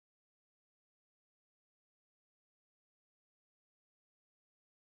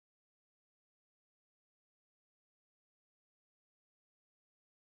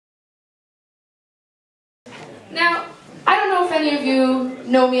Now, I don't know if any of you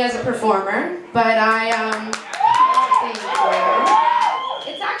know me as a performer, but thank you.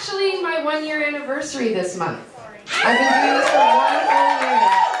 It's actually my 1-year anniversary this month. I've been doing this for 1 whole year.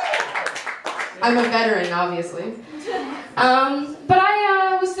 I'm a veteran, obviously. But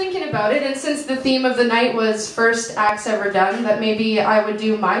I was thinking about it, and since the theme of the night was first acts ever done, that maybe I would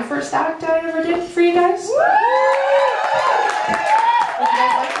do my first act I ever did for you guys. Would you guys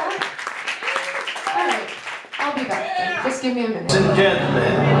like that? Alright, I'll be back then. Just give me a minute. And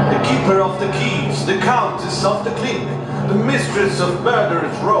gentlemen, the keeper of the keys, the countess of the clink, the mistress of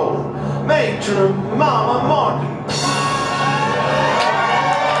murder's row, matron Mama Martin.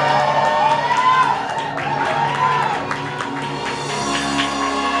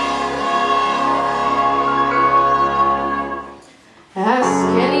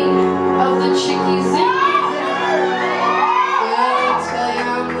 Ask any of the chickies in there, they'll tell you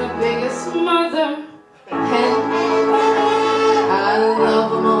I'm the biggest mother hen. I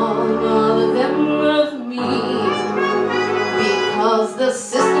love them all and all of them love me, because the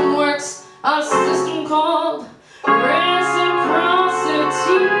system works, a system called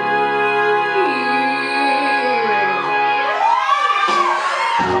reciprocity.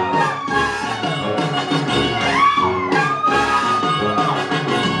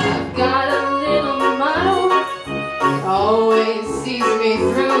 Always sees me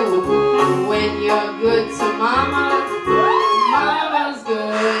through. When you're good to mama, mama's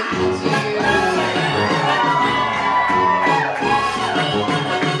good to you.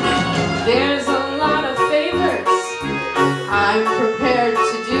 There's a lot of favors I'm prepared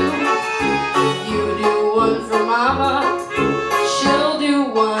to do. You do one for mama, she'll do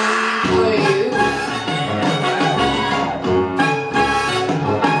one for you.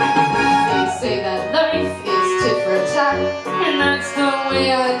 They say that life is tit for tat, and that's the way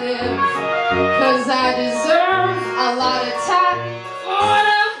I live, 'cause I deserve a lot of tat for what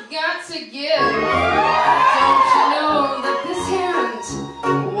I've got to give. Don't you know that this hand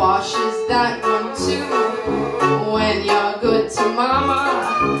washes that one too? When you're good to mama,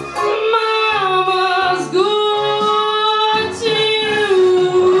 mama's good to you.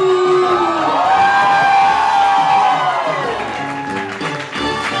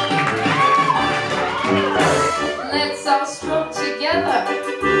 Let's all stroke together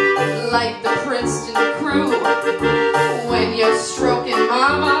like the Princeton crew. When you're stroking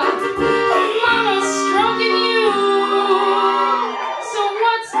mama, mama's stroking you. So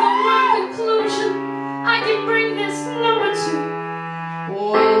what's the one conclusion I can bring this number to?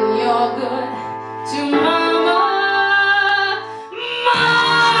 When you're good to mama,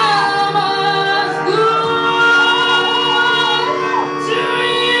 mama's good to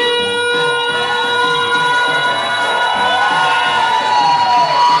you.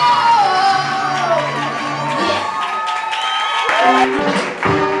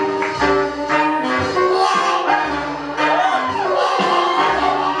 Yeah.